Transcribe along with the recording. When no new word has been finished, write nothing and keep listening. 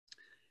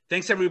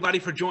Thanks everybody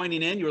for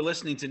joining in. You're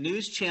listening to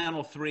News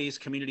Channel 3's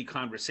Community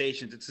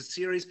Conversations. It's a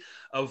series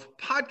of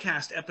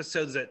podcast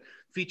episodes that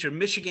feature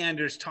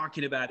Michiganders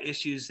talking about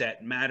issues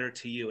that matter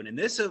to you. And in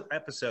this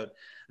episode,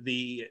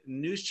 the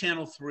News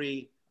Channel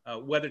 3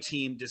 weather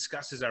team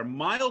discusses our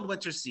mild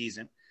winter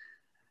season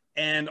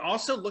and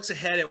also looks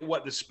ahead at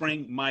what the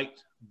spring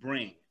might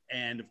bring.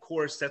 And of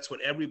course, that's what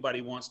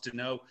everybody wants to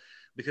know,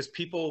 because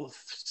people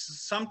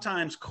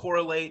sometimes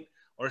correlate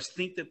or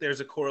think that there's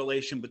a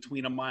correlation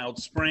between a mild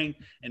spring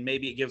and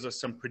maybe it gives us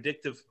some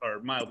predictive, or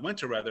mild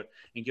winter rather,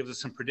 and gives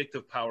us some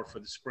predictive power for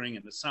the spring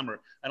and the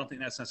summer. I don't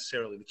think that's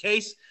necessarily the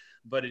case,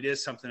 but it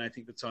is something I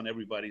think that's on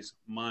everybody's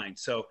mind.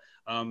 So,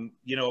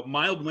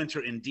 mild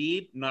winter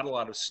indeed, not a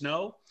lot of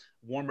snow,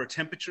 warmer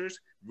temperatures,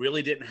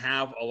 really didn't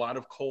have a lot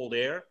of cold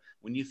air.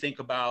 When you think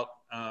about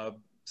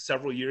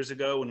several years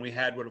ago when we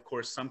had what, of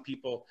course, some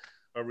people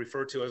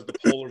refer to as the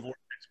polar vortex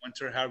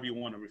winter, however you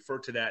want to refer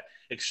to that,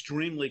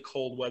 extremely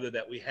cold weather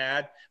that we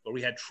had, where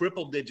we had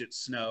triple-digit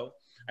snow.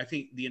 I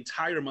think the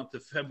entire month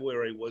of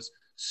February was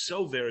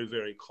so very,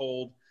 very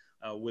cold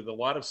with a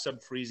lot of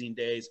sub-freezing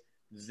days.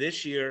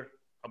 This year,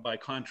 by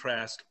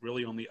contrast,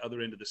 really on the other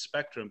end of the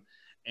spectrum.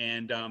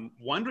 And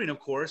wondering, of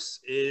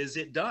course, is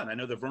it done? I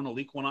know the vernal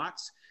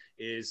equinox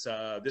is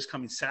this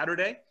coming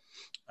Saturday,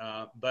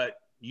 but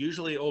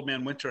usually Old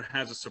Man Winter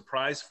has a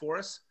surprise for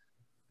us.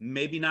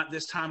 Maybe not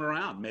this time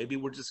around. Maybe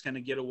we're just going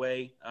to get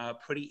away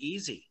pretty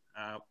easy.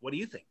 What do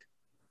you think?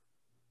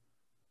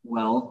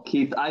 Well,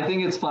 Keith, I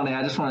think it's funny.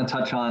 I just want to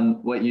touch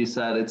on what you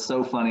said. It's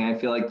so funny. I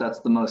feel like that's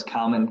the most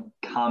common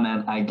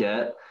comment I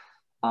get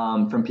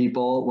from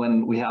people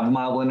when we have a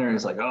mild winter.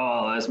 It's like,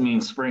 oh, this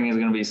means spring is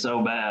going to be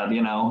so bad.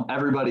 You know,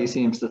 everybody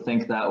seems to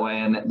think that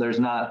way. And there's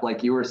not,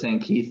 like you were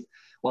saying, Keith,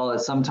 while it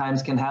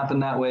sometimes can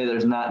happen that way,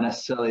 there's not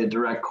necessarily a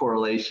direct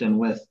correlation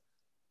with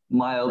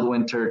mild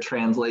winter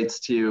translates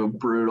to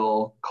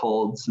brutal,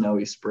 cold,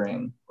 snowy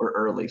spring or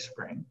early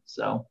spring.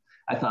 So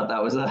I thought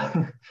that was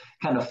a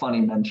kind of funny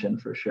mention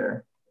for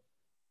sure.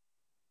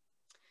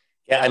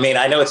 Yeah, I mean,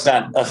 I know it's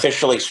not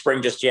officially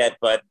spring just yet,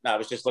 but I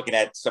was just looking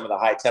at some of the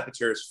high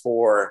temperatures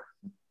for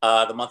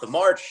the month of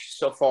March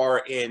so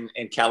far in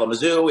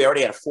Kalamazoo. We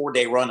already had a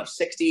 4-day run of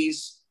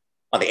 60s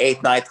on the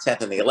 8th, 9th,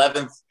 10th, and the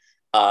 11th.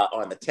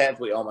 On the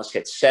 10th, we almost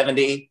hit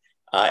 70.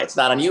 It's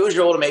not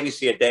unusual to maybe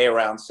see a day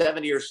around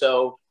 70 or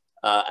so.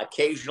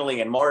 Occasionally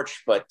in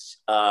March, but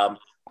I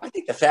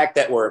think the fact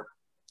that we're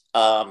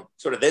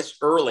sort of this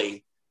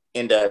early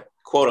into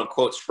quote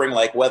unquote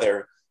spring-like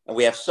weather, and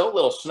we have so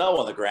little snow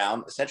on the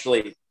ground,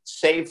 essentially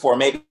save for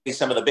maybe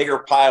some of the bigger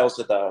piles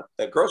at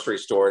the grocery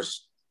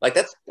stores, like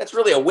that's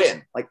really a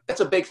win. Like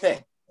that's a big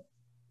thing.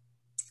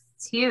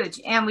 It's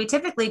huge. And we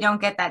typically don't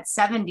get that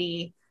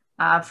 70,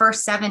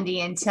 first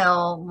 70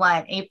 until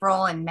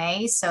April and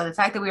May. So the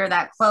fact that we were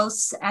that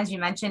close, as you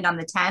mentioned, on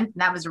the 10th, and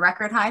that was a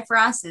record high for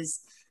us,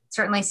 is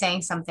certainly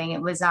saying something.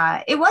 It was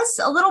a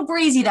little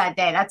breezy that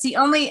day. That's the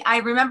only, I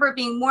remember it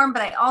being warm,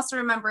 but I also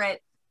remember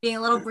it being a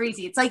little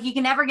breezy. It's like you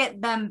can never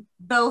get them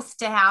both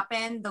to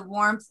happen, the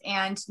warmth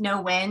and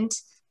no wind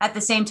at the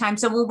same time.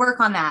 So we'll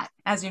work on that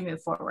as we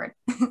move forward.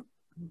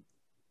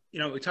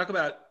 We talk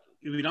about,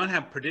 we don't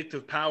have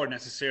predictive power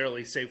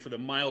necessarily, say for the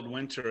mild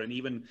winter and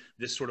even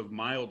this sort of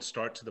mild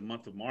start to the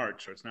month of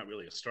March, or it's not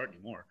really a start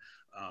anymore.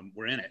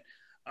 We're in it.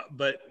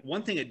 But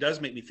one thing it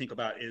does make me think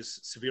about is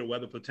severe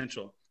weather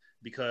potential.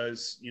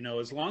 Because,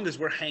 as long as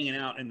we're hanging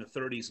out in the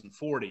 30s and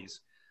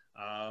 40s,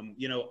 I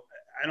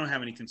don't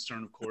have any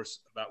concern, of course,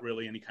 about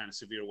really any kind of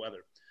severe weather.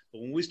 But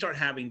when we start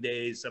having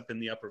days up in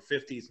the upper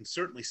 50s and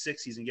certainly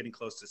 60s and getting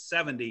close to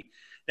 70,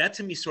 that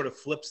to me sort of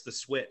flips the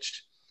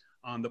switch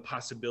on the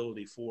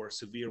possibility for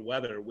severe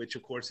weather, which,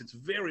 of course, it's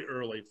very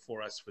early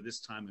for us for this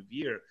time of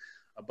year.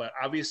 But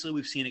obviously,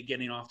 we've seen it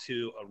getting off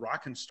to a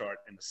rocking start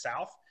in the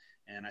South.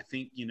 And I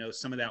think,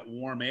 some of that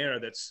warm air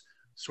that's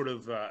sort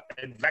of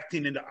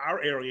advecting into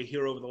our area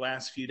here over the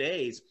last few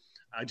days,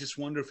 I just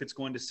wonder if it's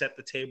going to set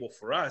the table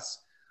for us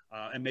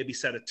and maybe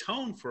set a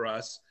tone for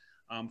us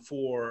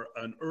for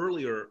an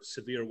earlier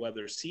severe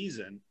weather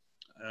season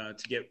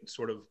to get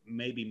sort of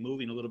maybe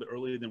moving a little bit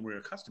earlier than we're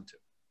accustomed to.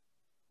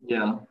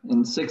 Yeah,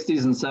 in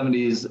 60s and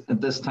 70s at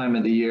this time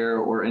of the year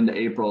or into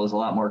April is a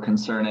lot more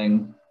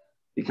concerning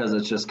because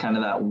it's just kind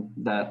of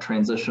that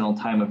transitional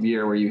time of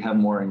year where you have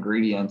more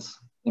ingredients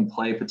in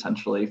play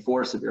potentially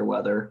for severe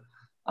weather.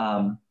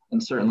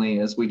 And certainly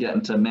as we get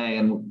into May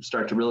and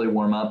start to really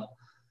warm up,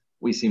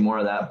 we see more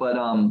of that. But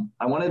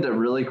I wanted to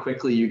really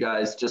quickly, you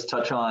guys, just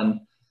touch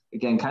on,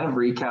 again, kind of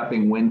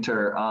recapping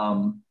winter,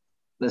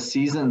 the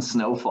season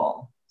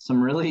snowfall.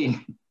 Some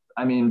really,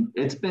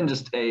 it's been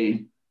just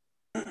a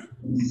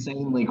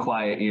insanely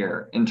quiet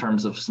year in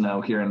terms of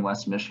snow here in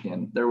West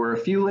Michigan. There were a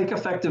few lake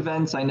effect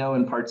events, I know,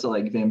 in parts of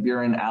like Van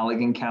Buren,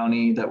 Allegan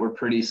County that were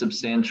pretty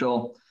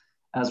substantial,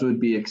 as would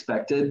be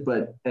expected.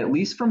 But at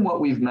least from what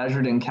we've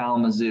measured in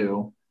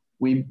Kalamazoo,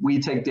 we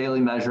take daily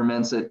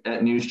measurements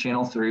at News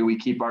Channel 3. We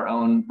keep our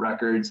own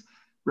records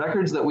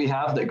that we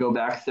have that go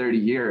back 30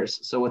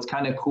 years. So what's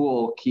kind of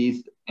cool,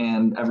 Keith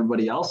and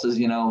everybody else, is,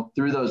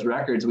 through those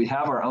records, we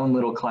have our own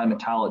little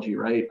climatology,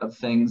 right, of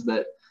things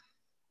that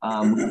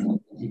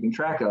keeping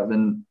track of.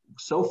 And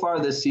so far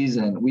this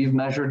season, we've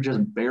measured just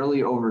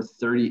barely over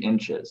 30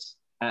 inches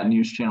at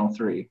News Channel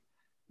 3,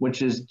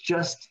 which is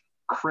just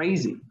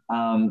crazy.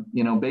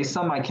 Based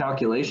on my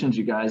calculations,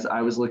 you guys,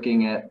 I was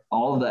looking at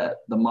all the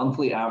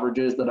monthly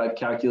averages that I've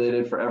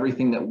calculated for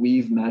everything that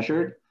we've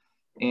measured.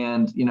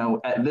 And,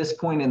 at this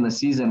point in the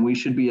season, we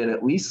should be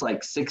at least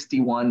like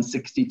 61,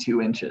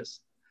 62 inches.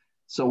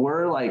 So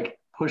we're like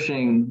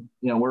pushing,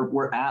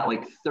 we're at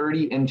like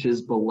 30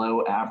 inches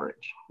below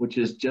average, which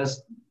is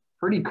just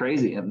pretty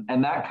crazy.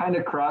 And that kind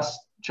of cross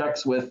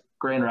checks with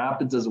Grand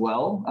Rapids as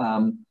well.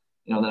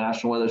 The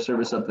National Weather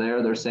Service up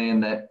there, they're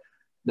saying that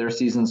their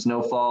season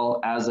snowfall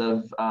as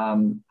of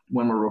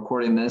when we're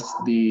recording this,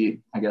 the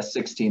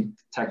 16th,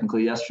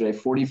 technically yesterday,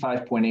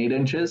 45.8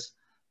 inches.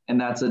 And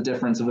that's a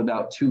difference of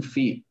about 2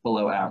 feet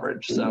below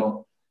average.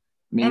 So,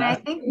 I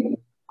think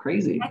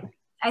crazy.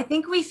 I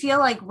think we feel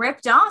like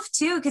ripped off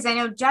too, because I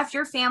know, Jeff,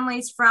 your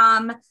family's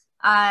from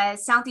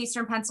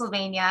southeastern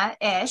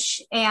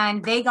Pennsylvania-ish,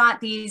 and they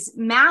got these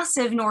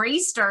massive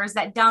nor'easters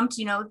that dumped,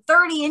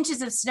 30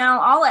 inches of snow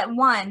all at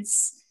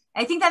once.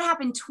 I think that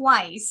happened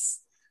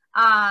twice.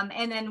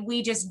 And then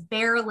we just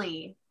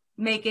barely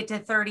make it to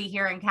 30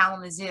 here in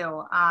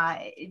Kalamazoo.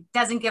 It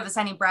doesn't give us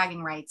any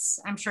bragging rights.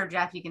 I'm sure,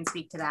 Jeff, you can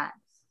speak to that.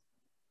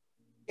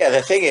 Yeah,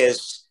 the thing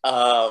is,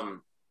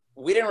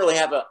 we didn't really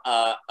have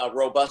a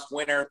robust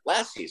winter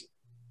last season.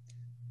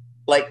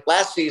 Like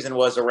last season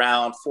was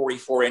around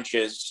 44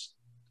 inches,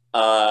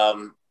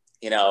 in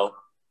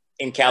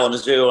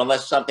Kalamazoo.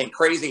 Unless something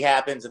crazy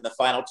happens in the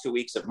final 2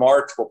 weeks of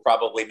March, we'll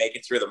probably make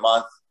it through the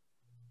month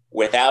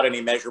without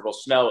any measurable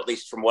snow, at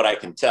least from what I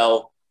can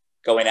tell,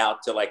 going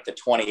out to like the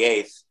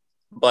 28th.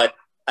 But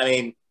I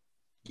mean,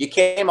 you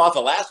came off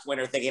of last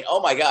winter thinking,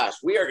 oh my gosh,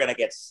 we are going to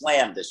get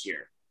slammed this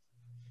year.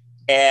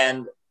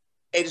 And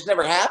it just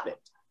never happened.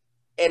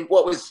 And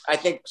what was, I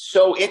think,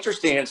 so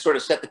interesting and sort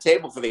of set the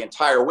table for the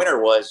entire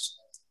winter was,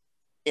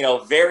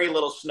 very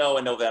little snow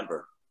in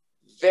November,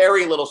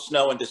 very little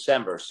snow in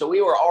December. So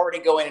we were already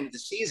going into the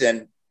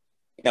season.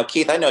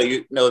 Keith, I know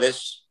you know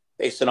this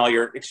based on all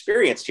your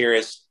experience here,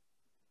 is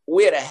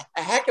we had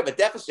a heck of a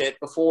deficit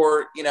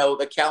before,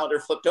 the calendar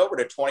flipped over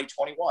to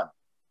 2021.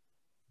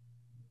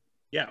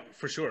 Yeah,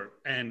 for sure.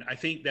 And I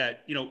think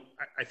that,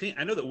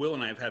 I know that Will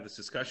and I have had this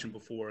discussion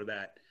before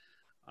that,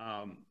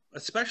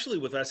 especially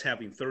with us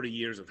having 30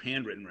 years of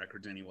handwritten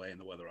records anyway in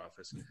the weather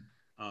office,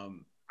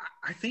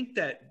 I think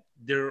that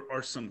there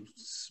are some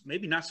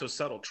maybe not so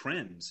subtle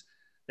trends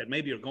that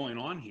maybe are going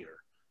on here.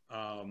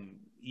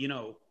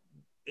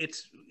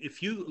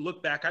 If you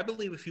look back, I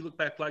believe if you look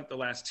back like the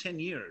last 10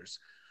 years,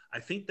 I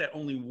think that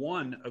only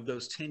one of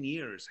those 10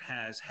 years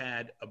has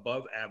had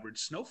above average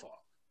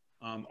snowfall,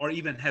 or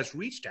even has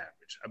reached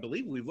average. I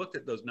believe we've looked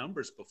at those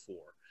numbers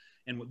before.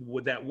 And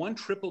with that one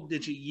triple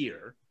digit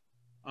year,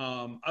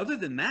 other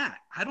than that,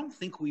 I don't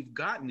think we've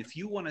gotten, if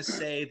you want to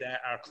say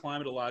that our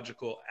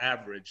climatological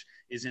average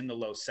is in the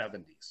low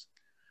 70s,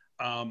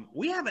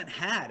 we haven't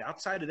had,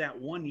 outside of that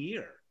 1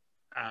 year,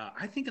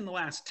 I think in the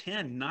last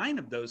 10, 9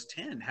 of those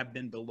 10 have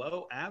been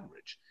below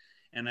average.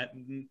 And I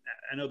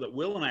know that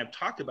Will and I have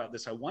talked about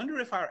this. I wonder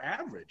if our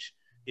average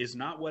is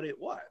not what it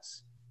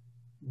was.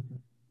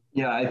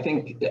 Yeah, I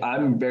think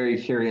I'm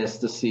very curious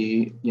to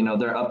see,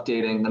 they're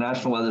updating, the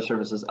National Weather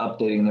Service is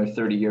updating their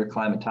 30-year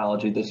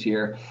climatology this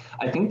year.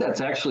 I think that's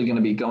actually going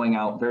to be going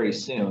out very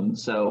soon.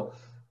 So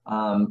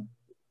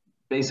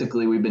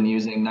basically we've been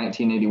using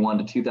 1981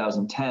 to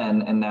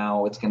 2010, and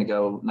now it's going to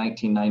go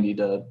 1990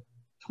 to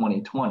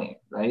 2020,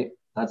 right?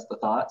 That's the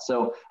thought.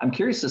 So I'm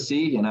curious to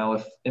see,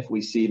 if we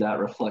see that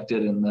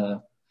reflected in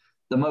the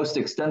most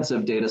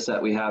extensive data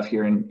set we have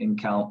here in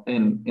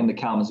the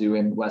Kalamazoo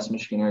and West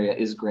Michigan area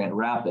is Grand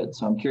Rapids.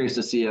 So I'm curious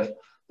to see if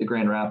the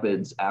Grand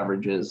Rapids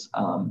averages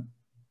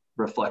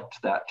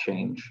reflect that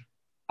change.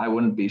 I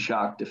wouldn't be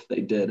shocked if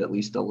they did, at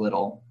least a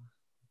little,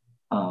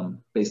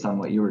 based on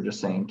what you were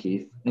just saying,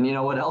 Keith.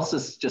 And what else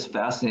is just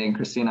fascinating?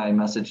 Christina, I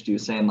messaged you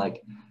saying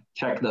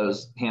check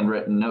those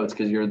handwritten notes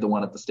because you're the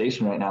one at the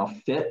station right now.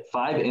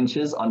 5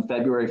 inches on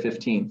February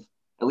 15th,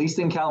 at least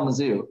in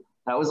Kalamazoo.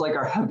 That was like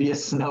our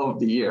heaviest snow of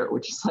the year,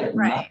 which is like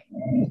right.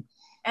 Nothing.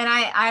 And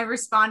I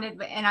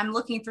responded, and I'm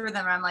looking through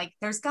them. And I'm like,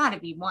 there's got to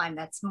be one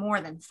that's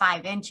more than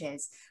 5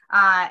 inches.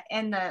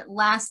 And the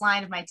last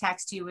line of my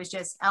text to you was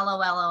just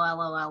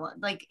LOL.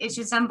 Like, it's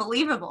just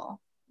unbelievable.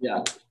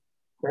 Yeah,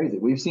 crazy.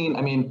 We've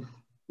seen,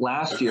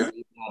 last year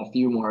we had a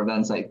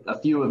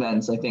few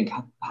events, I think,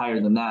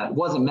 higher than that. It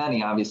wasn't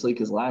many, obviously,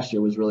 because last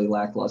year was really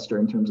lackluster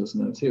in terms of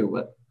snow too.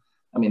 But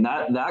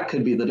that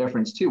could be the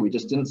difference too. We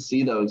just didn't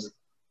see those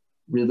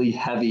really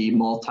heavy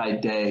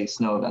multi-day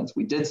snow events.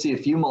 We did see a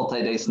few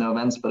multi-day snow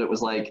events, but it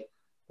was like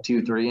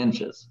 2-3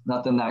 inches,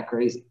 nothing that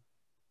crazy.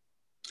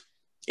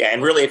 Yeah,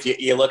 and really, if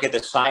you look at the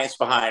science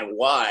behind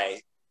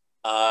why,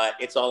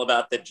 it's all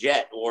about the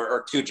jet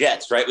or two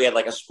jets, right? We had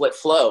like a split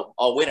flow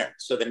all winter.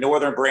 So the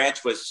northern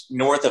branch was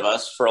north of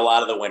us for a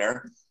lot of the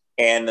winter,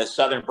 and the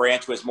southern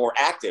branch was more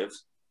active,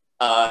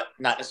 not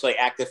necessarily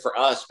active for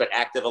us, but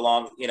active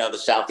along, the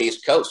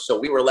southeast coast. So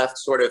we were left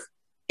sort of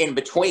in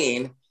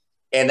between.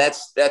 And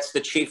that's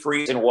the chief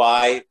reason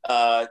why,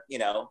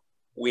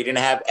 we didn't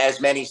have as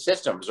many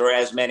systems or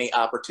as many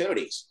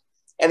opportunities.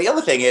 And the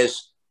other thing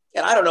is,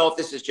 and I don't know if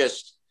this is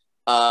just,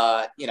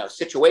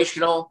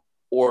 situational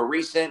or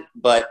recent,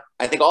 but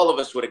I think all of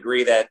us would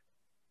agree that,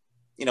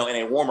 in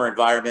a warmer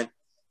environment,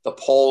 the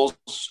poles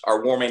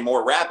are warming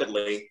more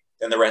rapidly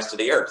than the rest of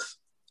the Earth.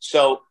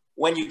 So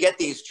when you get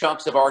these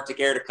chunks of Arctic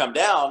air to come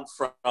down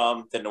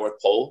from the North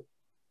Pole,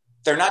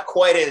 they're not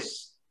quite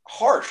as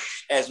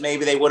harsh as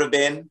maybe they would have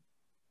been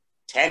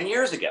 10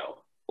 years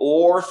ago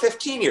or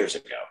 15 years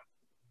ago.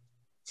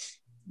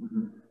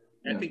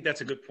 I think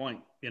that's a good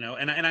point, and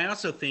I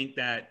also think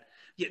that,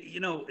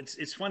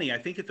 it's funny. I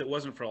think if it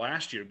wasn't for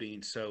last year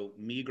being so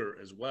meager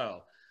as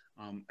well,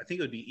 I think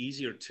it would be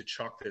easier to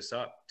chalk this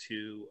up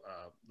to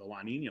the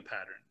La Nina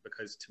pattern,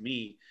 because to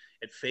me,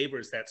 it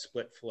favors that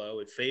split flow.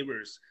 It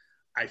favors,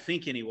 I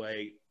think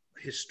anyway,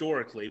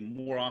 historically,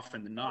 more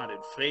often than not,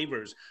 it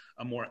favors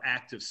a more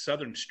active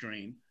southern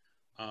stream,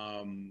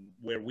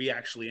 where we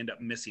actually end up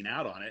missing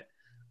out on it.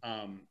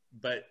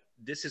 But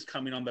this is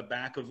coming on the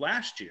back of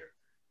last year.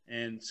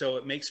 And so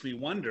it makes me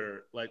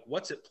wonder, like,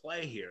 what's at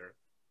play here?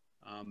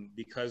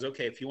 Because,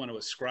 okay, if you want to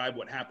ascribe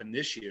what happened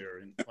this year,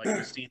 and like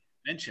Christina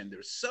mentioned,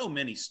 there's so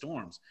many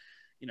storms.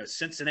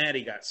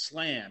 Cincinnati got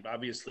slammed,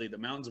 obviously the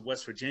mountains of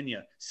West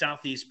Virginia,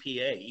 Southeast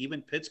PA,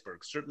 even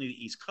Pittsburgh, certainly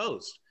the East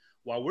Coast,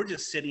 while we're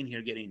just sitting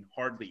here getting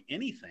hardly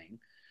anything.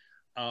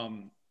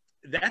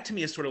 That to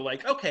me is sort of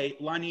like, okay,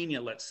 La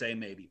Nina, let's say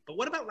maybe, but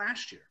what about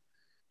last year?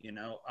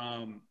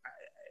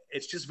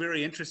 It's just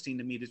very interesting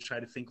to me to try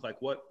to think like,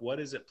 what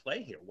is at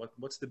play here?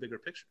 What's the bigger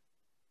picture?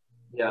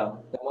 Yeah,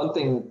 and one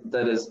thing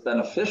that is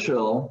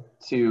beneficial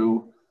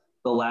to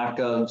the lack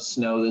of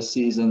snow this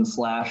season /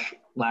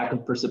 lack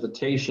of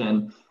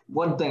precipitation,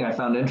 one thing I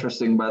found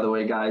interesting, by the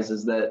way, guys,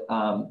 is that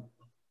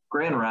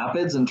Grand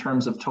Rapids, in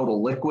terms of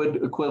total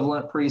liquid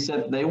equivalent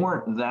precip, they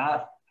weren't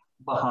that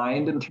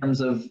behind in terms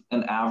of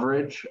an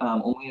average,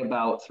 only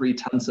about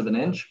 0.3 of an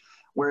inch.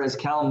 Whereas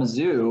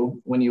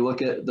Kalamazoo, when you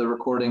look at the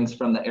recordings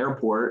from the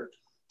airport,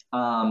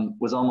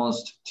 was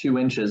almost 2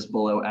 inches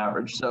below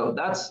average. So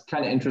that's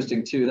kind of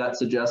interesting too. That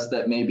suggests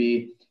that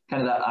maybe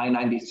kind of that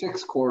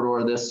I-96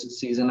 corridor this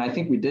season, I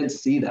think we did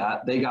see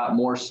that. They got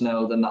more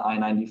snow than the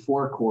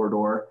I-94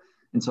 corridor.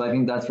 And so I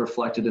think that's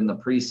reflected in the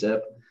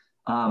precip.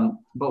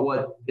 But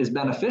what is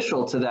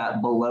beneficial to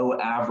that below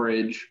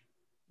average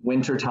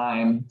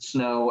wintertime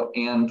snow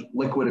and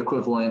liquid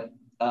equivalent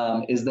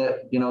is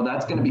that,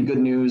 that's going to be good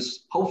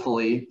news,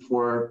 hopefully,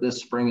 for this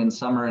spring and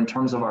summer in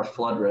terms of our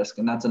flood risk.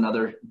 And that's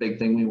another big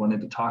thing we wanted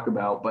to talk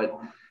about. But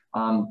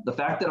the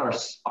fact that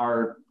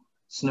our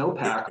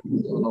snowpack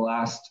in the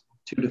last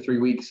 2 to 3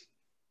 weeks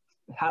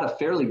had a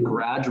fairly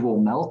gradual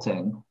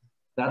melting,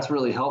 that's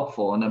really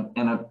helpful and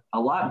a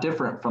lot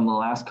different from the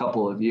last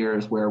couple of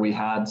years where we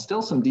had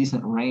still some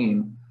decent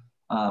rain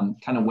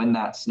kind of when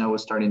that snow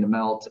was starting to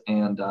melt.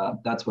 And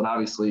that's what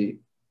obviously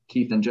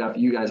Keith and Jeff,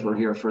 you guys were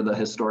here for the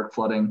historic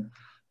flooding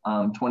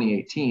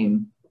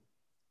 2018.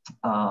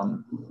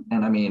 And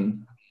I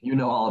mean,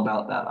 all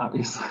about that,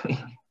 obviously.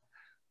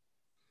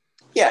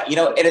 Yeah,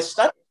 and it's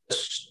not the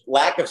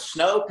lack of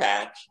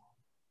snowpack.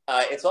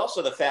 It's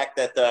also the fact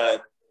that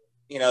the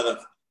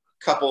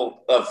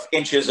couple of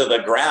inches of the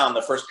ground,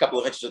 the first couple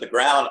of inches of the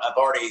ground, I've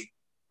already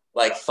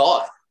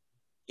thawed,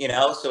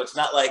 so it's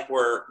not like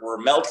we're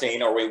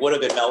melting, or we would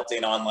have been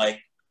melting on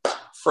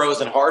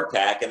frozen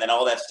hardpack, and then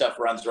all that stuff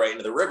runs right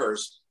into the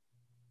rivers.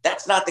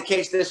 That's not the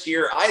case this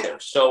year either.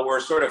 So we're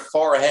sort of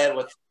far ahead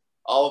with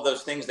all of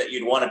those things that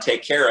you'd want to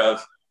take care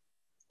of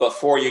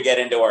before you get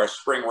into our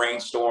spring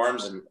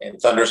rainstorms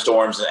and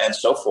thunderstorms and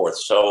so forth.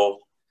 So,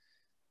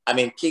 I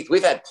mean, Keith,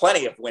 we've had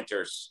plenty of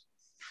winters.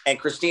 And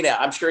Christina,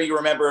 I'm sure you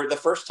remember the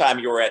first time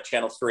you were at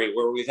Channel 3,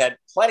 where we've had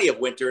plenty of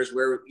winters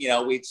where,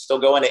 we'd still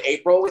go into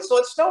April, we'd still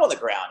have snow on the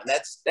ground. And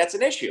that's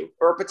an issue,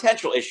 or a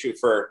potential issue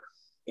for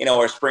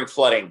our spring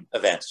flooding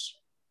events.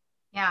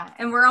 Yeah.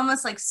 And we're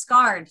almost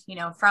scarred,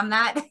 from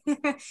that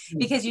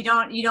because you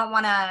don't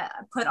want to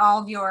put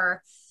all of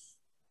your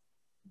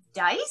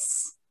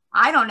dice.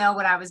 I don't know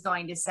what I was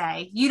going to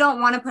say. You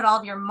don't want to put all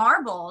of your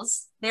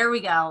marbles, there we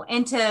go,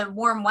 into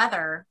warm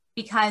weather,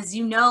 because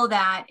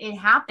that it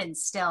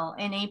happens still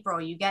in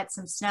April. You get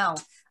some snow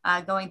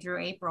going through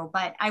April.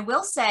 But I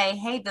will say,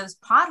 hey, those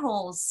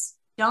potholes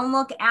don't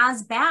look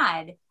as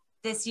bad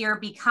this year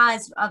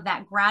because of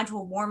that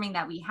gradual warming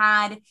that we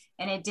had,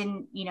 and it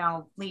didn't,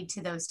 lead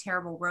to those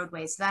terrible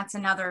roadways. So that's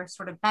another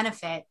sort of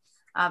benefit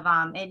of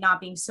it not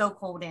being so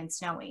cold and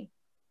snowy.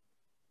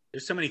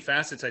 There's so many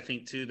facets, I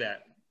think, to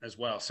that as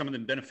well. Some of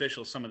them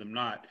beneficial, some of them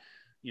not.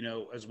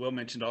 As Will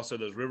mentioned, also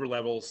those river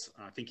levels.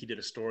 I think he did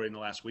a story in the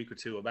last week or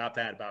two about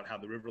that, about how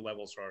the river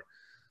levels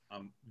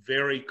are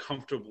very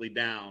comfortably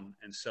down.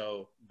 And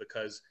so,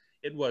 because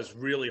it was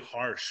really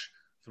harsh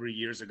 3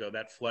 years ago,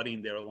 that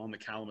flooding there along the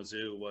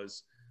Kalamazoo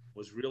was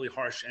really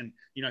harsh. And,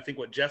 I think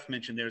what Jeff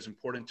mentioned there is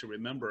important to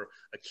remember.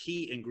 A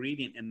key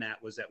ingredient in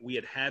that was that we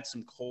had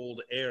some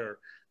cold air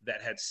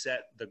that had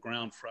set the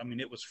ground.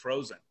 It was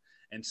frozen.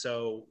 And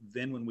so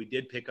then when we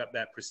did pick up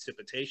that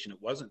precipitation,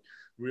 it wasn't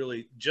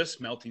really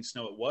just melting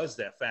snow. It was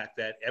that fact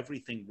that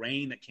everything,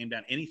 rain that came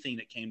down, anything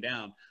that came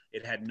down,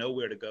 it had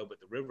nowhere to go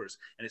but the rivers.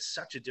 And it's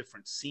such a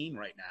different scene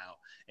right now.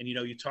 And, you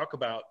know, you talk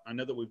about, I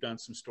know that we've done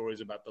some stories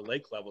about the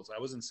lake levels.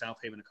 I was in South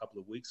Haven a couple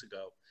of weeks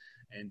ago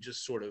and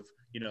just sort of,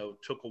 you know,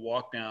 took a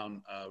walk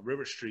down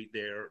River Street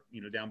there,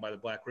 you know, down by the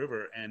Black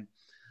River. And,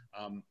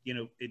 you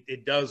know,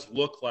 it does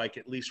look like,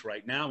 at least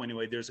right now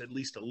anyway, there's at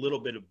least a little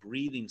bit of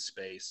breathing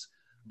space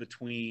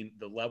between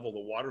the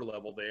water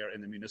level there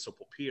and the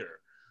municipal pier.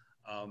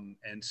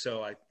 And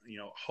so you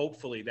know,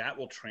 hopefully that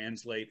will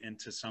translate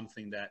into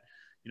something that,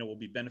 you know, will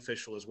be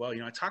beneficial as well.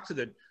 You know, I talked to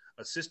the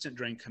assistant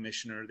drain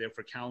commissioner there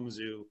for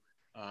Kalamazoo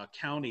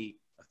County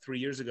 3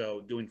 years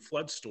ago doing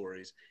flood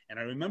stories. And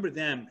I remember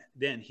then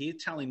he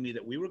telling me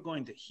that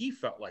he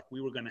felt like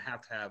we were going to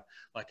have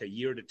like a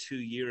year to 2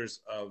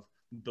 years of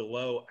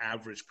below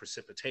average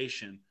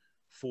precipitation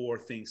for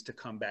things to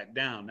come back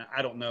down. Now,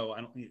 I don't know.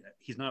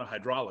 He's not a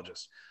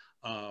hydrologist,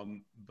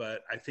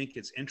 but I think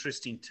it's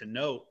interesting to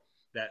note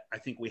that I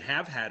think we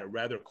have had a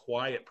rather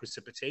quiet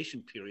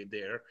precipitation period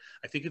there.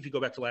 I think if you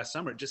go back to last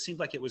summer, it just seemed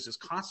like it was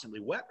just constantly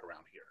wet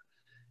around here.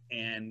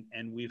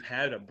 And we've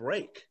had a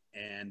break.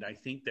 And I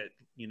think that,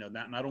 you know,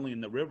 not only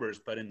in the rivers,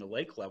 but in the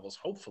lake levels,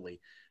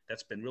 hopefully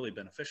that's been really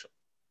beneficial.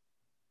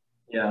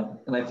 Yeah,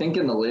 and I think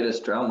in the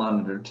latest drought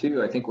monitor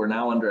too, I think we're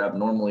now under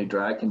abnormally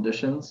dry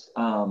conditions,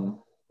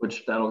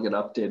 which that'll get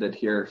updated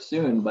here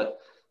soon. But,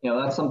 you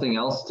know, that's something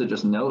else to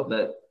just note,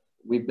 that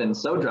we've been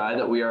so dry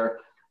that we are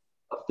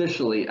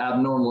officially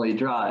abnormally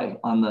dry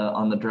on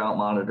the drought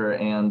monitor.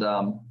 And,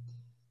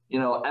 you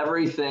know,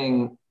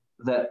 everything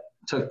that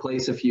took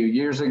place a few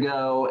years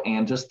ago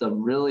and just the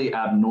really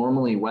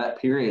abnormally wet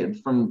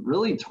period from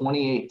really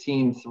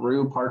 2018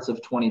 through parts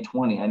of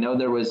 2020. I know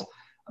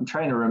I'm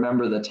trying to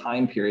remember the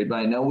time period, but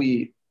I know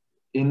we,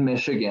 in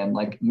Michigan,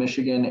 like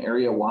Michigan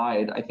area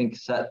wide, I think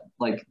set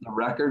like the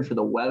record for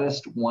the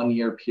wettest 1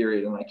 year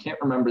period. And I can't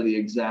remember the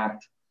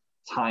exact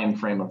time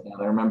frame of that.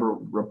 I remember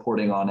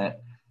reporting on it.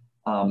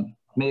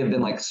 May have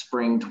been like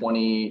spring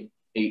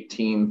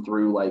 2018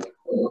 through like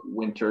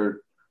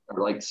winter,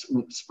 or like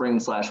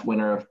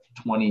spring/winter of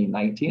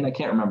 2019. I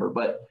can't remember,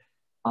 but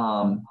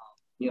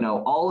you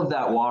know, all of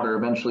that water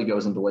eventually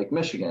goes into Lake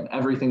Michigan.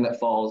 Everything that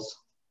falls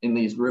in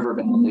these river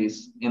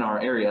valleys in our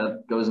area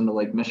goes into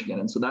Lake Michigan.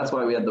 And so that's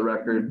why we had the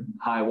record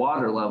high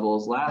water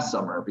levels last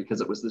summer,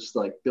 because it was this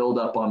like build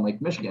up on Lake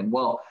Michigan.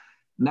 Well,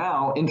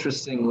 now,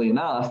 interestingly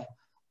enough,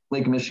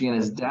 Lake Michigan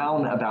is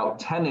down about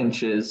 10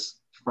 inches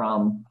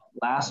from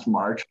last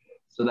March.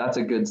 So that's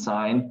a good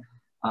sign.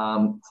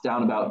 It's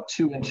down about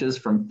 2 inches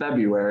from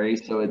February.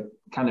 So it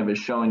kind of is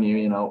showing you,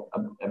 you know,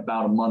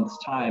 about a month's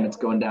time, it's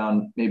going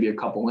down maybe a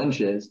couple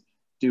inches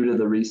due to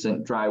the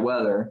recent dry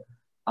weather.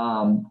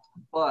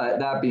 But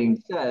that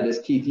being said, as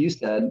Keith, you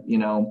said, you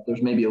know,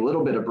 there's maybe a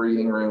little bit of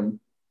breathing room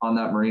on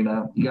that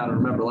marina. You got to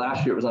remember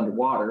last year it was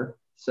underwater.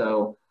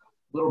 So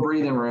little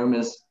breathing room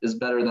is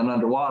better than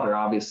underwater,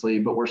 obviously,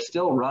 but we're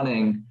still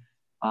running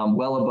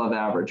well above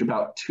average,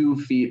 about 2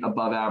 feet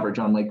above average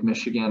on Lake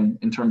Michigan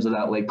in terms of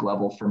that lake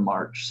level for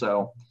March.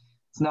 So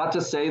it's not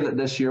to say that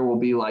this year will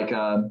be like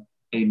a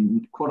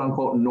quote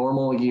unquote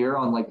normal year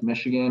on Lake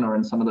Michigan or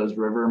in some of those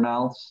river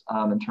mouths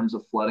in terms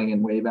of flooding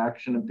and wave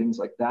action and things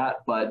like that.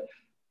 But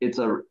it's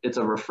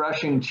a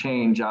refreshing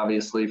change,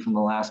 obviously, from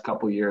the last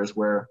couple of years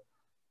where,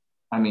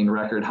 I mean,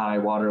 record high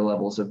water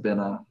levels have been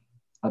a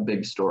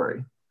big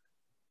story.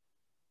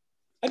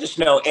 I just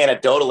know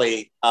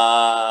anecdotally,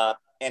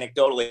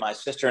 my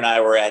sister and I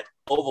were at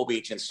Oval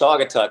Beach in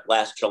Saugatuck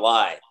last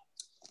July,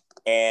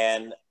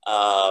 and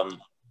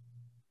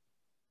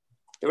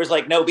there was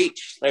like no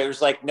beach. There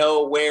was like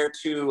nowhere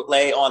to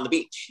lay on the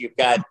beach. You've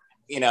got,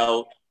 you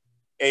know,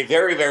 a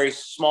very, very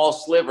small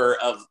sliver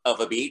of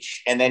a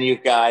beach, and then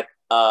you've got,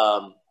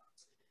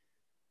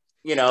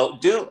 you know,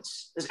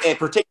 dunes, and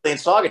particularly in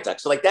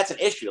Saugatuck. So like that's an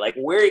issue. Like,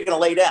 where are you going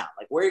to lay down?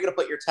 Like, where are you going to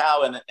put your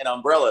towel and an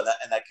umbrella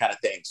and that kind of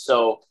thing?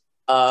 So,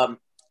 and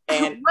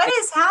what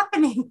is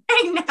happening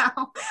right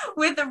now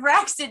with the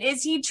Braxton?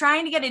 Is he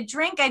trying to get a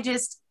drink?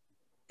 This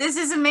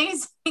is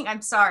amazing.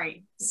 I'm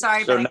sorry, but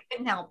I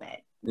couldn't help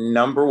it.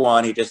 Number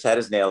one, he just had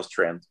his nails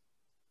trimmed,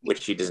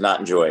 which he does not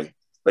enjoy,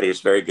 but he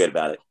was very good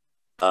about it.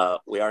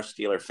 We are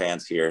Steeler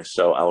fans here,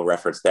 so I'll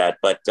reference that.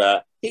 But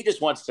he just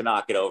wants to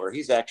knock it over.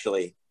 He's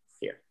actually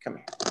here. Come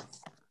here.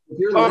 If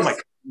you're listening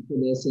to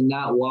this and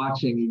not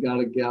watching, you got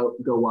to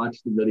go watch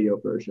the video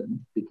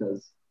version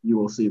because you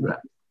will see that.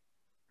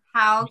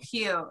 How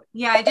cute.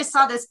 Yeah, I just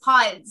saw this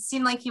paw. It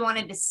seemed like he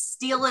wanted to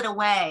steal it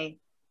away.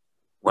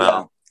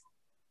 Well,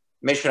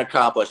 mission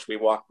accomplished. We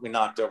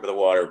knocked over the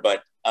water.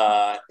 But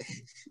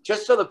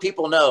just so the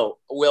people know,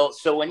 Will,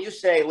 so when you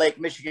say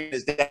Lake Michigan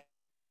is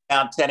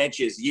down 10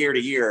 inches year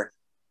to year,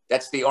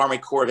 that's the Army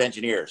Corps of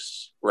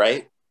Engineers,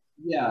 right?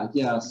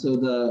 Yeah. So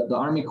the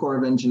Army Corps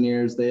of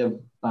Engineers, they have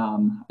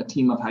a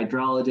team of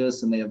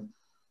hydrologists, and they have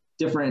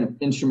different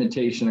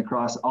instrumentation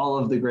across all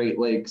of the Great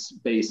Lakes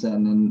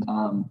basin.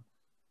 And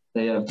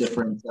they have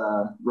different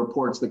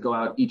reports that go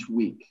out each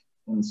week.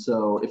 And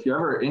so if you're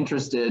ever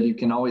interested, you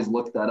can always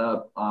look that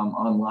up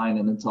online,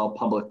 and it's all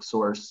public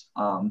source.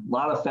 A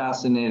lot of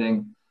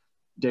fascinating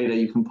data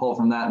you can pull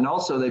from that. And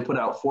also they put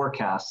out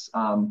forecasts.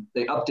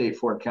 They update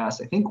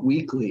forecasts, I think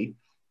weekly.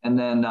 And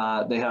then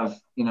they have,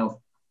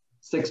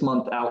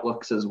 6-month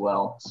outlooks as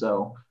well.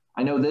 So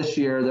I know this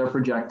year they're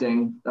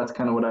projecting, that's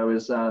kind of what I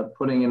was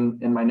putting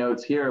in my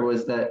notes here,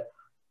 was that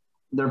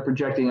they're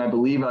projecting, I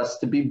believe, us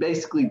to be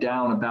basically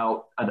down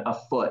about a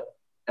foot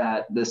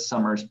at this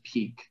summer's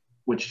peak,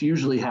 which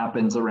usually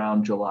happens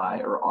around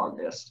July or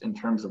August in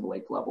terms of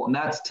lake level. And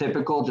that's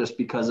typical just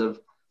because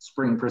of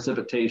spring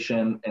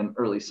precipitation and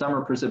early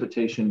summer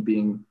precipitation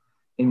being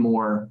a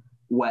more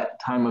wet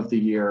time of the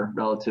year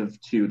relative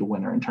to the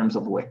winter in terms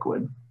of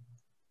liquid.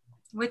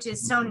 Which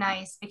is so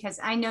nice, because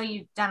I know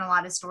you've done a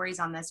lot of stories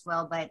on this,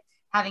 Will, but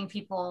having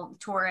people,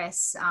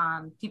 tourists,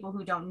 people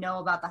who don't know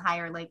about the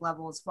higher lake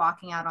levels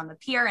walking out on the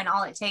pier, and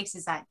all it takes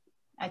is that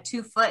a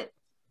 2-foot,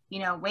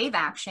 wave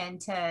action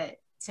to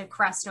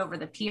crest over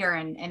the pier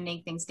and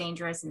make things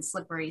dangerous and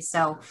slippery.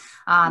 So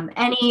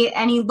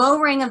any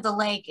lowering of the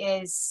lake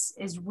is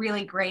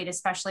really great,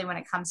 especially when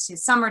it comes to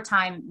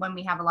summertime, when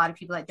we have a lot of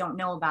people that don't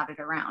know about it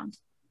around.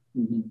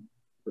 Mm-hmm.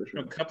 For sure.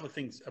 A couple of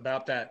things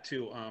about that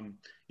too.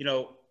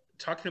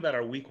 Talking about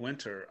our weak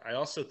winter, I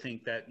also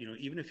think that,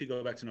 even if you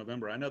go back to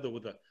November, I know that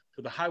with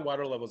the high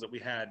water levels that we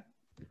had,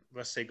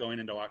 let's say going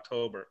into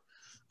October,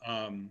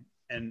 and,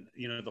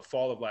 the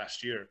fall of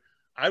last year,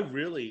 I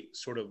really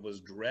sort of was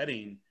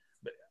dreading,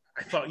 but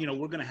I thought,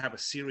 we're going to have a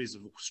series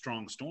of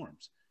strong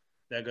storms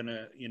that are going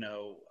to,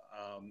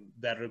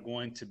 that are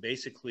going to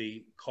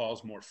basically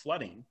cause more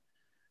flooding.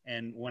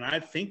 And when I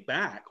think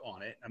back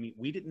on it,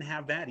 we didn't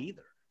have that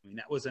either.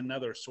 That was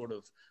another sort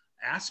of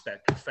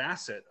aspect or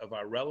facet of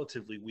our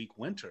relatively weak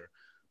winter.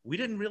 We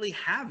didn't really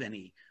have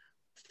any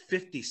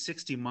 50,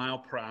 60 mile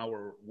per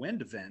hour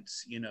wind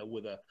events,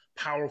 with a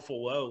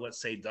powerful low,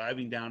 let's say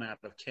diving down out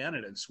of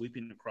Canada and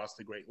sweeping across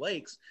the Great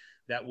Lakes,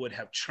 that would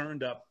have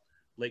churned up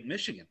Lake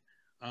Michigan.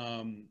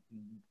 I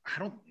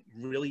don't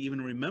really even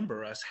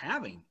remember us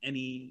having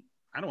any.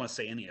 I don't want to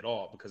say any at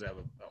all because I have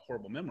a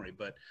horrible memory,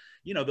 but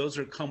those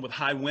are come with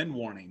high wind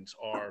warnings,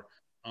 or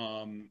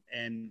and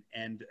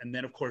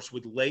then of course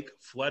with lake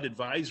flood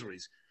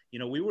advisories.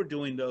 We were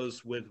doing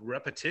those with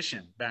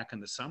repetition back in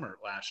the summer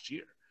last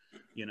year,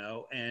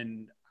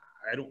 and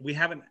we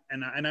haven't,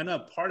 and I know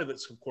part of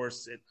it's, of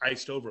course, it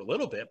iced over a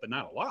little bit, but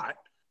not a lot.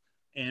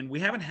 And we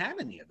haven't had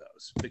any of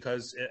those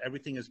because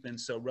everything has been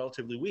so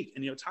relatively weak.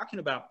 And, talking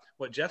about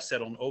what Jeff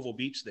said on Oval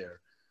Beach there,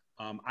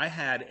 I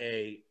had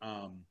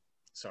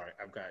sorry,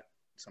 I've got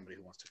somebody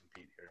who wants to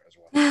compete here as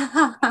well.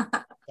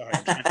 Sorry,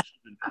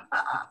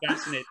 I'm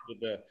fascinated with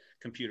the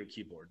computer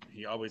keyboard.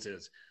 He always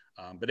is.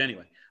 But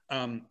anyway,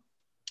 I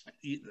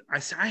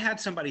had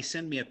somebody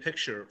send me a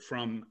picture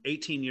from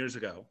 18 years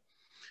ago,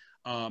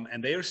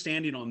 and they are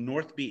standing on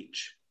North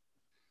Beach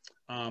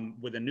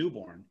with a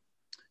newborn.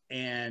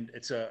 And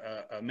it's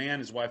a man,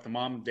 his wife, the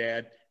mom and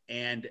dad,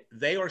 and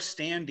they are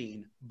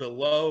standing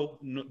below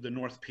the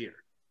North Pier.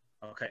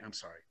 Okay, I'm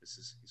sorry.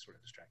 He's sort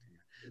of distracting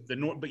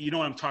me. But you know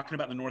what I'm talking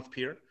about, the North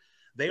Pier?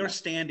 They are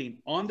standing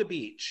on the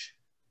beach,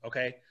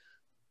 okay,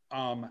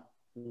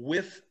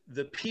 with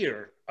the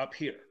pier up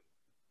here,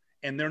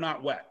 and they're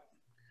not wet.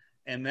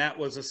 And that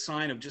was a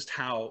sign of just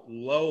how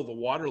low the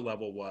water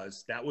level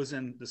was. That was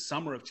in the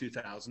summer of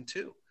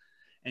 2002.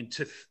 And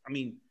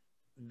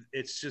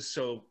it's just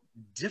so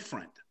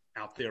different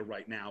out there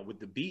right now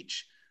with the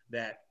beach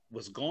that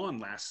was gone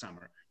last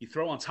summer. You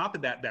throw on top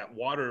of that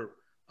water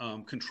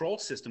control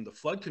system, the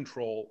flood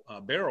control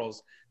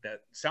barrels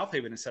that South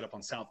Haven has set up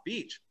on South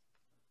Beach.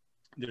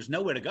 There's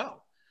nowhere to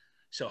go.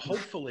 So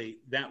hopefully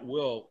that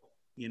will,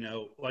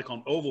 like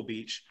on Oval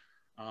Beach,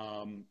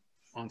 on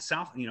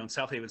South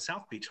Haven,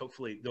 South Beach,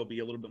 hopefully there'll be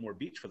a little bit more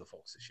beach for the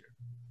folks this year.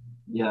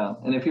 Yeah,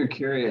 and if you're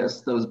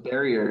curious, those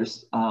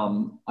barriers,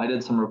 I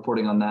did some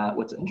reporting on that.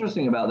 What's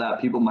interesting about that,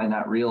 people might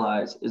not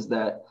realize, is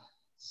that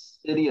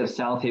city of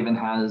South Haven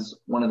has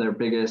one of their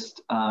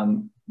biggest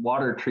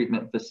water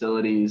treatment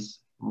facilities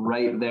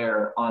right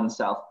there on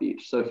South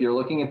Beach. So if you're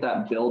looking at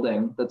that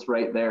building that's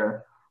right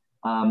there,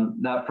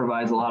 that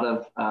provides a lot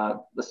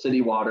of the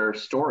city water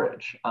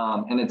storage.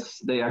 And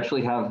they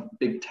actually have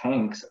big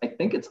tanks. I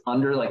think it's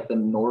under like the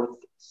north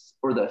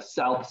or the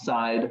south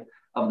side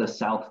of the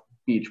South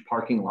Beach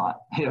parking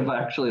lot. They have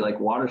actually like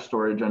water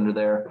storage under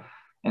there.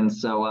 And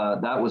so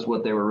that was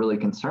what they were really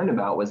concerned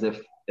about, was if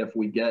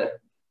we get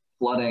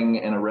flooding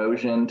and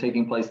erosion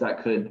taking place,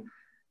 that could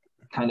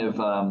kind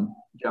of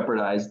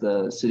jeopardize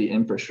the city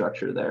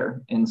infrastructure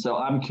there. And so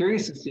I'm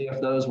curious to see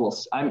if those will,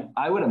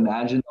 I would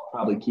imagine they'll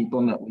probably keep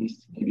them at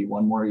least maybe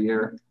one more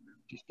year,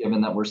 just given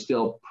that we're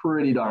still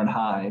pretty darn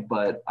high.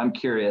 But I'm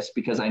curious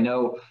because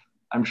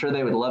I'm sure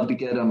they would love to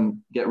get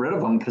rid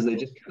of them, because they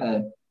just kind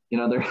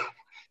of, they're,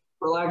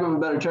 for lack of a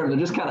better term, they're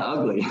just kind of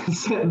ugly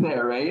sitting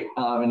there, right?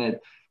 And it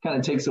kind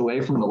of takes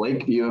away from the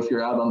lake view if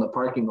you're out on the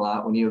parking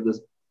lot when you have this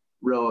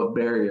row of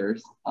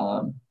barriers.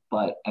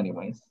 But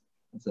anyways,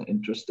 it's an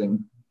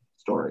interesting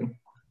story.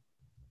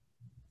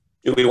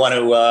 Do we want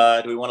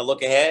to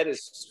look ahead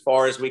as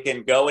far as we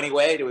can go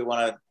anyway? Do we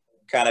want to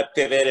kind of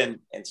pivot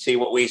and see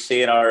what we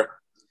see in our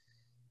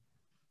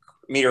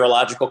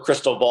meteorological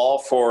crystal ball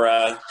for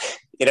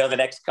the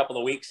next couple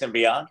of weeks and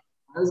beyond?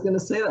 I was going to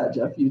say that,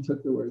 Jeff. You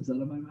took the words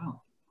out of my mouth.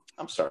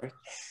 I'm sorry.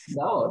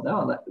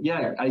 No.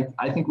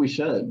 I think we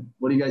should.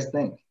 What do you guys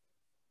think?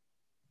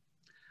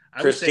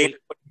 I would say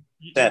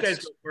you guys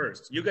go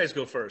first. You guys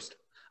go first.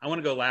 I want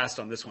to go last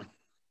on this one.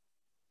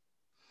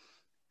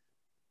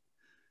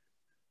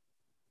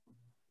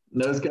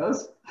 Nose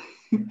goes?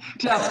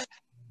 Jeff.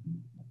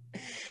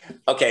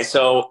 Okay,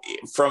 so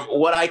from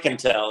what I can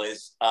tell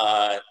is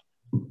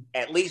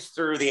at least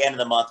through the end of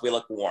the month, we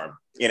look warm.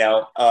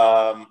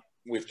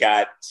 We've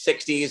got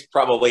 60s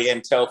probably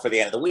in tow for the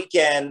end of the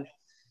weekend,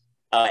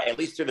 at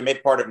least through the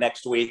mid part of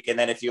next week. And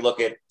then if you look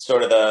at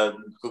sort of the,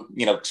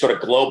 sort of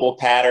global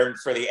pattern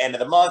for the end of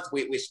the month,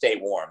 we stay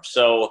warm.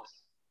 So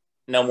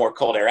no more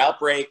cold air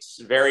outbreaks,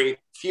 very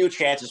few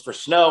chances for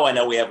snow. I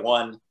know we have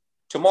one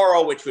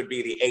tomorrow, which would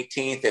be the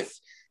 18th. If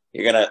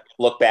you're going to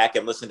look back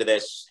and listen to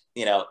this,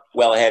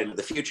 well ahead into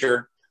the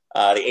future, the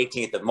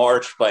 18th of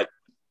March, but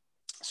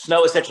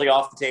snow essentially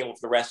off the table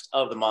for the rest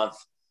of the month.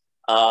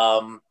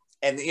 And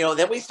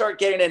then we start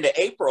getting into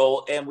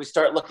April and we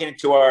start looking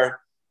into our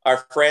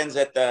friends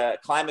at the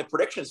Climate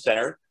Prediction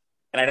Center.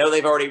 And I know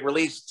they've already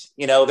released,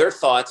 their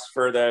thoughts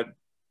for the,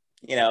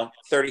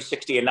 30,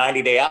 60, and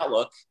 90-day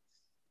outlook.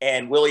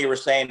 And Will, you were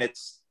saying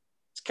it's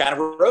kind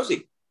of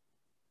rosy.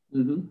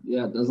 Mm-hmm.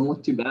 Yeah, it doesn't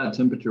look too bad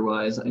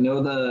temperature-wise. I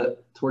know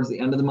towards the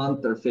end of the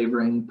month, they're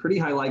favoring pretty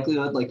high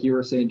likelihood, like you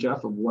were saying,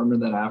 Jeff, of warmer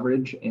than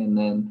average, and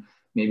then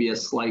maybe a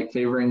slight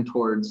favoring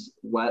towards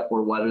wet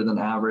or wetter than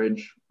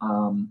average.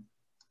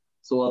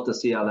 So we'll have to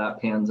see how that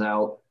pans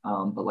out.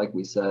 But like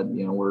we said,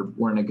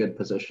 we're in a good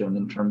position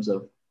in terms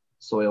of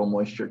soil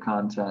moisture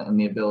content and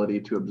the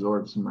ability to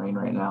absorb some rain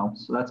right now.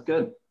 So that's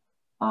good.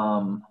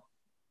 I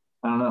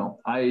don't know.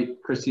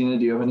 Christina,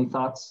 do you have any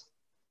thoughts?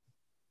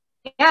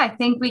 Yeah, I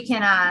think we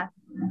can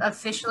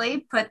officially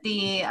put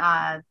the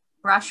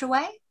brush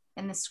away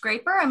and the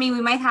scraper. I mean,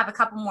 we might have a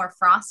couple more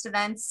frost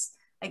events.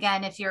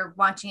 Again, if you're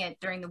watching it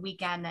during the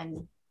weekend,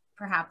 then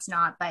perhaps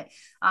not. But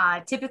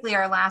typically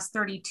our last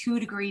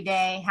 32-degree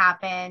day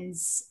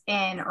happens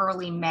in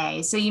early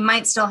May. So you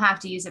might still have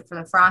to use it for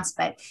the frost.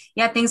 But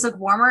yeah, things look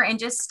warmer. And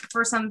just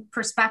for some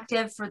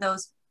perspective for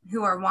those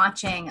who are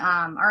watching,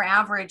 our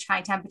average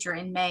high temperature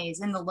in May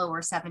is in the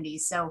lower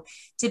 70s. So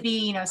to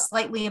be,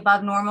 slightly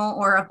above normal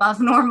or above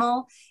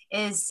normal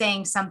is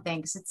saying something,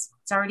 because it's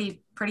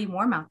already pretty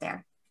warm out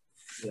there.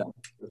 Yeah.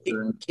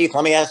 Sure. Keith,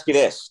 let me ask you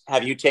this.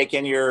 Have you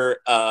taken your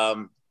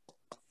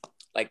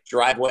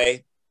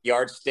driveway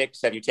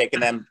yardsticks? Have you taken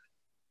them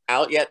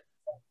out yet?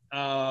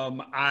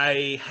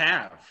 I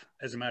have,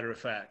 as a matter of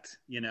fact,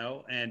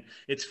 and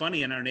it's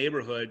funny, in our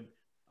neighborhood,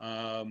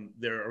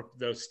 there are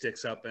those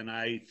sticks up, and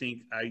I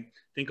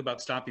think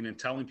about stopping and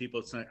telling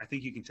people, I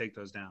think you can take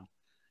those down,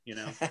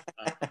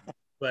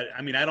 but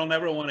I mean, I don't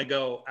ever want to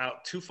go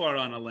out too far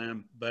on a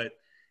limb, but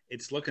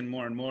it's looking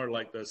more and more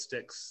like those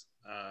sticks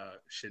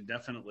should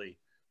definitely,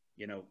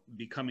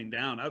 be coming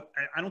down.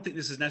 I don't think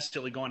this is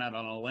necessarily going out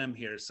on a limb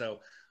here, so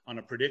on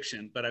a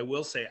prediction, but I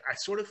will say, I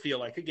sort of feel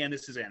like, again,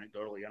 this is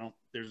anecdotally, I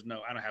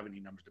don't have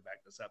any numbers to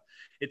back this up.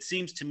 It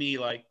seems to me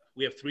like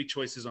we have three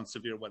choices on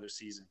severe weather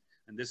season.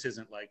 And this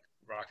isn't like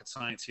rocket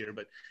science here,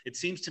 but it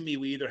seems to me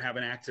we either have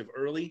an active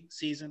early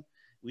season,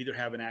 we either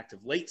have an active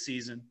late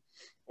season,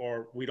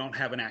 or we don't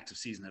have an active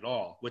season at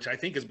all, which I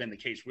think has been the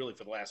case really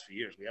for the last few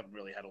years. We haven't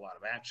really had a lot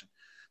of action.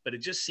 But it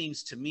just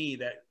seems to me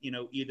that,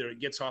 either it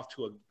gets off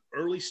to an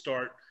early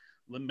start,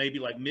 maybe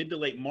like mid to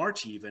late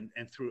March even,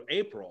 and through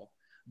April,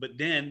 but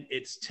then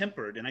it's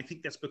tempered. And I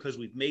think that's because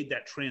we've made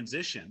that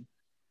transition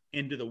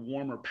into the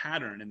warmer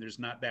pattern, and there's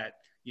not that,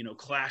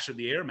 clash of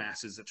the air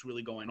masses that's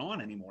really going on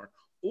anymore.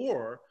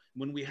 Or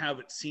when we have,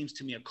 it seems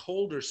to me, a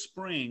colder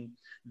spring,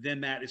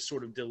 then that is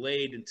sort of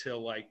delayed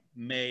until like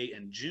May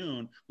and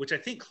June, which I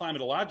think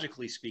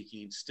climatologically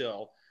speaking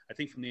still, I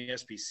think from the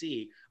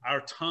SPC,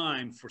 our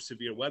time for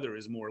severe weather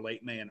is more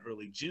late May and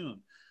early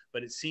June.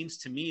 But it seems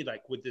to me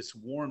like with this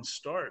warm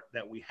start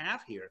that we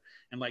have here,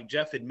 and like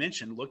Jeff had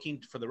mentioned,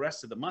 looking for the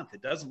rest of the month,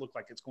 it doesn't look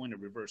like it's going to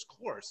reverse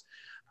course.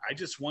 I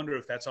just wonder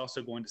if that's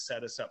also going to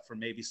set us up for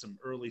maybe some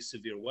early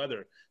severe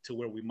weather to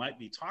where we might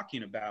be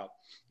talking about,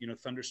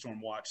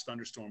 thunderstorm watch,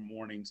 thunderstorm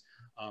warnings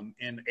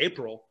in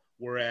April,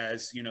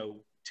 whereas,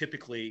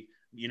 typically,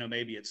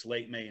 maybe it's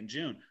late May and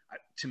June.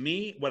 To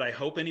me, what I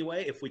hope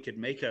anyway, if we could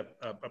make a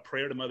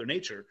prayer to Mother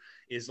Nature,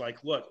 is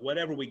like, look,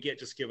 whatever we get,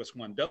 just give us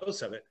one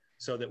dose of it,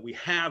 so that we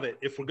have it.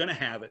 If we're going to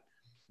have it,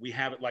 we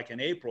have it like in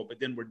April,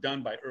 but then we're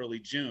done by early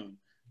June,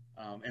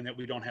 and that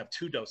we don't have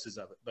two doses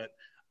of it. But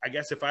I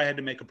guess if I had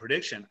to make a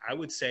prediction, I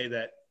would say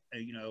that,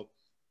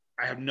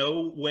 I have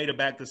no way to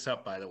back this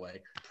up, by the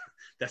way.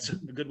 That's a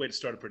good way to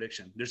start a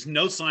prediction. There's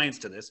no science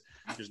to this.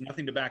 There's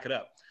nothing to back it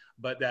up.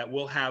 But that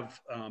we'll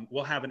have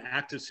an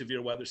active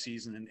severe weather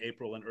season in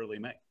April and early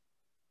May.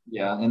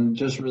 Yeah, and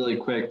just really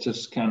quick,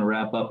 just kind of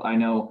wrap up. I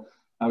know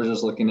I was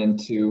just looking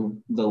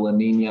into the La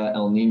Nina,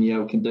 El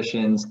Nino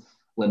conditions.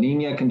 La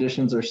Nina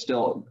conditions are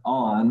still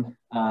on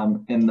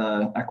in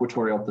the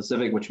equatorial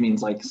Pacific, which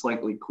means like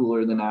slightly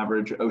cooler than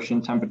average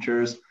ocean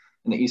temperatures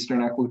in the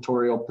eastern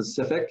equatorial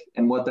Pacific.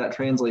 And what that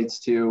translates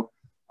to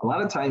a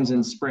lot of times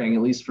in spring,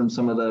 at least from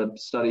some of the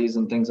studies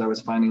and things I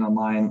was finding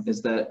online,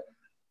 is that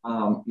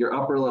your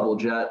upper level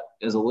jet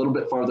is a little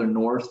bit farther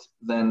north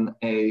than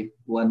a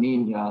La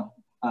Nina,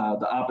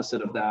 the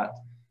opposite of that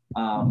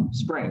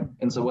spring.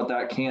 And so what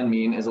that can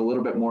mean is a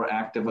little bit more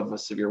active of a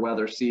severe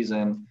weather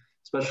season,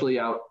 especially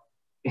out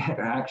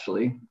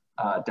actually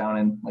down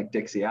in like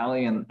Dixie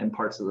Alley and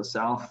parts of the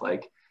South,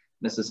 like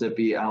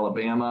Mississippi,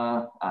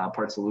 Alabama,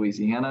 parts of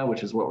Louisiana,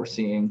 which is what we're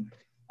seeing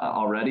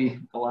already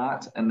a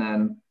lot. And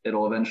then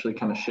it'll eventually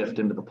kind of shift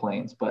into the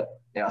plains. But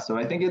yeah, so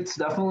I think it's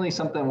definitely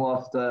something we'll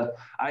have to,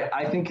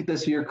 I think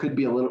this year could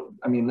be a little,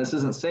 I mean, this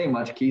isn't saying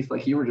much, Keith,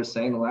 like you were just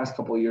saying, the last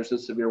couple of years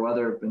of severe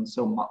weather have been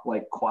so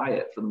like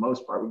quiet for the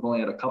most part. We've only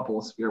had a couple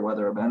of severe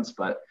weather events,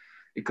 but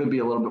it could be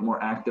a little bit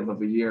more active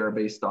of a year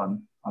based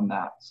on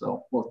that.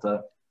 So we'll have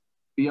to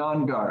be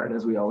on guard,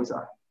 as we always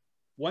are.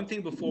 One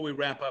thing before we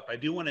wrap up, I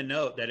do want to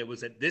note that it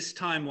was at this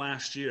time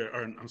last year,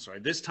 or I'm sorry,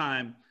 this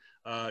time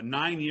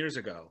 9 years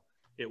ago,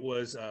 it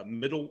was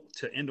middle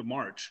to end of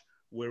March,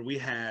 where we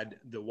had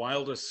the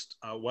wildest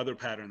weather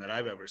pattern that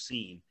I've ever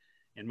seen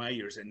in my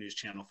years at News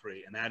Channel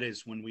 3. And that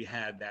is when we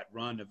had that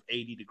run of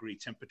 80-degree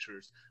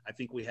temperatures. I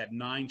think we had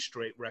 9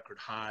 straight record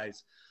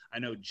highs. I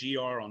know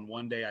GR on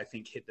one day, I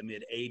think, hit the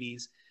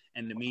mid-80s.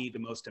 And to me, the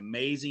most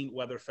amazing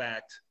weather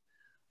fact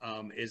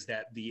is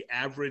that the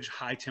average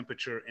high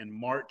temperature in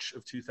March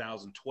of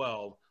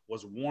 2012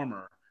 was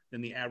warmer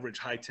than the average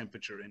high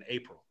temperature in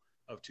April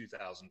of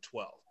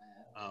 2012,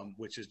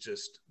 which is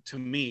just, to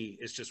me,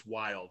 it's just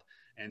wild.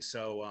 And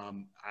so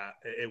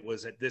it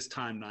was at this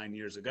time 9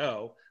 years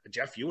ago.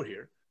 Jeff, you were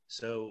here.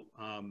 So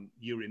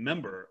you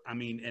remember, I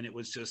mean, and it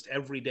was just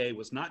every day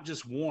was not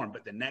just warm,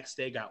 but the next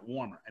day got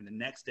warmer and the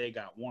next day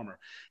got warmer.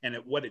 And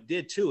what it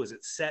did too is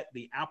it set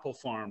the apple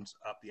farms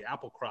up, the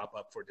apple crop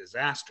up for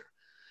disaster,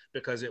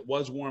 because it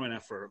was warm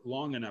enough for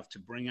long enough to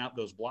bring out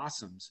those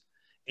blossoms.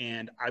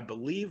 And I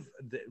believe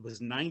that it was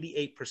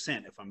 98%,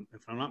 if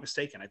I'm not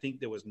mistaken. I think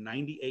there was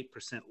 98%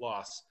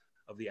 loss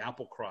of the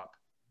apple crop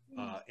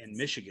in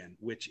Michigan,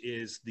 which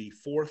is the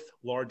 4th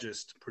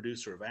largest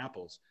producer of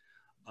apples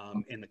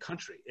in the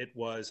country. It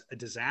was a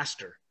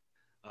disaster.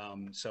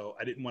 So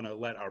I didn't want to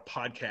let our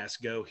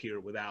podcast go here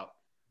without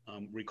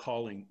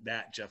recalling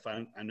that, Jeff.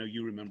 I know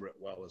you remember it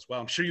well as well.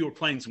 I'm sure you were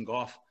playing some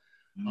golf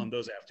on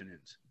those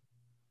afternoons.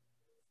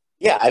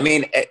 Yeah, I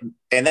mean,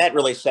 and that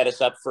really set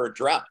us up for a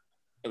drought.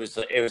 It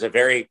was a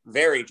very,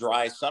 very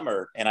dry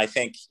summer. And I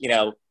think, you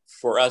know,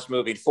 for us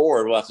moving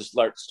forward, we'll have to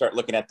start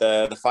looking at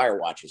the fire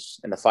watches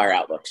and the fire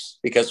outlooks,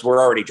 because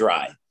we're already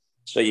dry.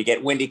 So you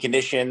get windy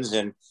conditions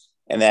and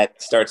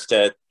that starts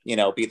to, you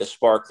know, be the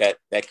spark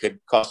that could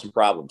cause some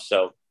problems.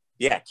 So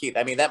yeah, Keith,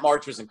 I mean, that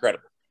March was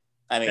incredible.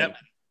 I mean,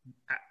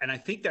 and I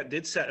think that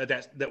did set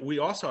that we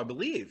also, I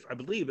believe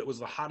it was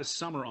the hottest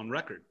summer on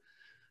record,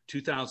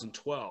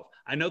 2012.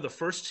 I know the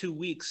first 2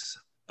 weeks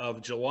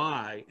of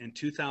July in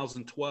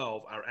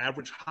 2012, our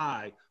average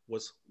high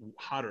was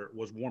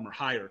warmer,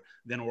 higher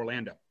than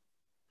Orlando.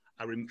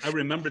 I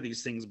remember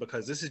these things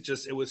because this is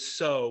just, it was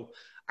so,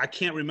 I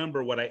can't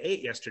remember what I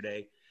ate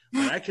yesterday,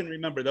 but I can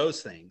remember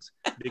those things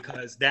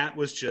because that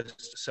was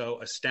just so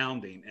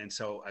astounding. And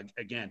so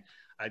again,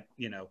 I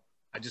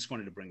just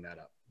wanted to bring that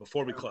up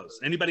before we close.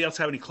 Anybody else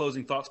have any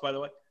closing thoughts, by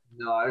the way?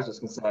 No, I was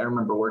just gonna say, I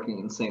remember working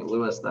in St.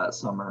 Louis that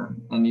summer,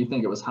 and you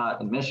think it was hot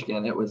in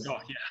Michigan, it was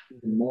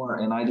even more.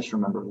 And I just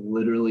remember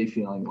literally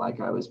feeling like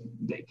I was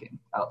baking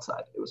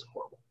outside. It was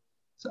horrible.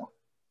 So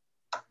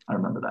I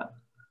remember that.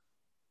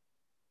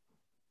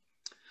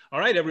 All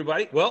right,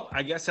 everybody. Well,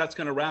 I guess that's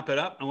going to wrap it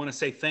up. I want to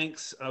say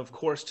thanks, of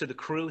course, to the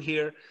crew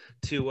here,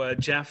 to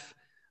Jeff,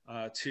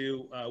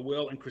 to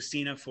Will and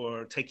Christina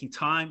for taking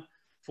time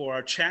for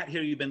our chat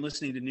here. You've been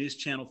listening to News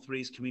Channel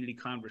 3's Community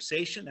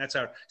Conversation. That's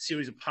our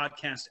series of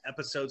podcast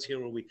episodes here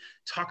where we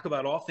talk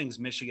about all things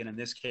Michigan, in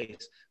this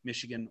case,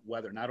 Michigan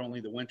weather, not only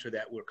the winter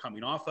that we're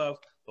coming off of,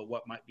 but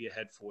what might be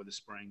ahead for the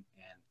spring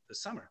and the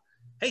summer.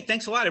 Hey,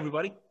 thanks a lot,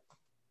 everybody.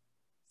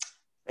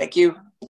 Thank you.